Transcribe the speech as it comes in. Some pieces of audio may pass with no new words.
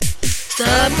侍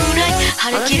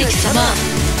張り切り貴様男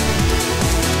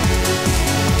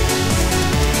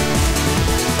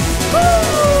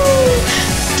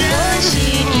子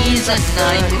いざ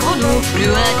ないこのフ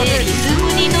ロアでリズ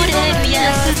ムに乗れる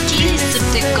やつキスっ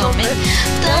てごめん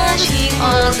男子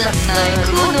あざない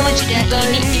この時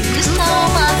代に戦を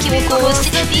巻き起こせ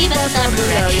ビバ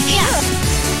侍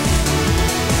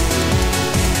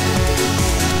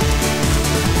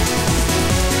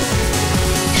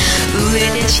上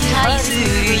で支配す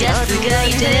るやつが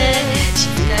いて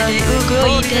下で動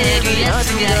いてるや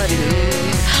つがいる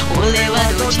俺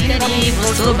はどちらにも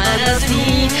染まらず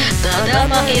にただ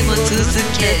前も続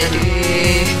ける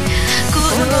こ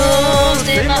の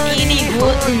狭い日本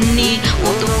に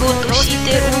男とし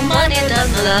て生まれた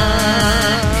なら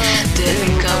天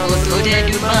下を取れ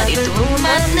るまで止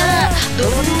まんなど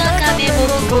んな壁も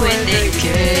越えてゆ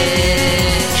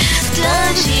け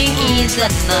男子いざ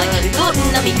ないど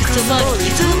んなミックスもリ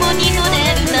ズムに乗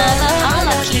れるなら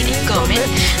腹切り込め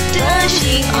男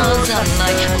子あざな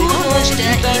いこの時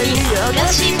代に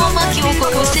嵐も巻き起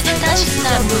こせたし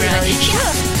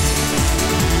侍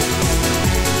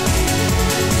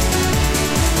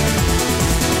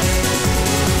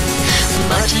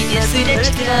街ですれ違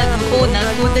う女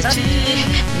子たち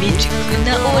未熟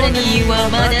な俺には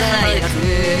まだ早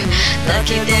くだ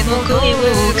けでも声を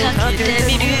かけて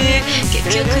みる結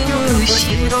局無視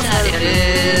される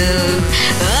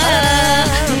あ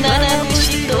あ七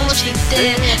節として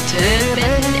てっぺん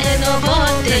へ登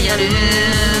ってやる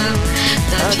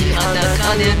立ちはだ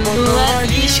かれるのは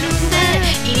一瞬で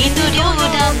祈りを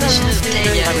断し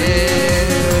てや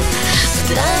る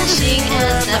Dancing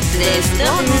at a place ど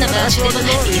んな場所で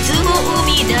もリズムを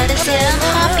生み出せ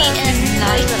Happy and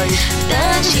light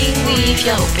Dancing with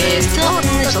your face どん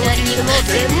な時代にも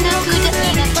全力で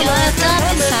いなきゃ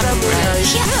ダメ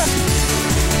侍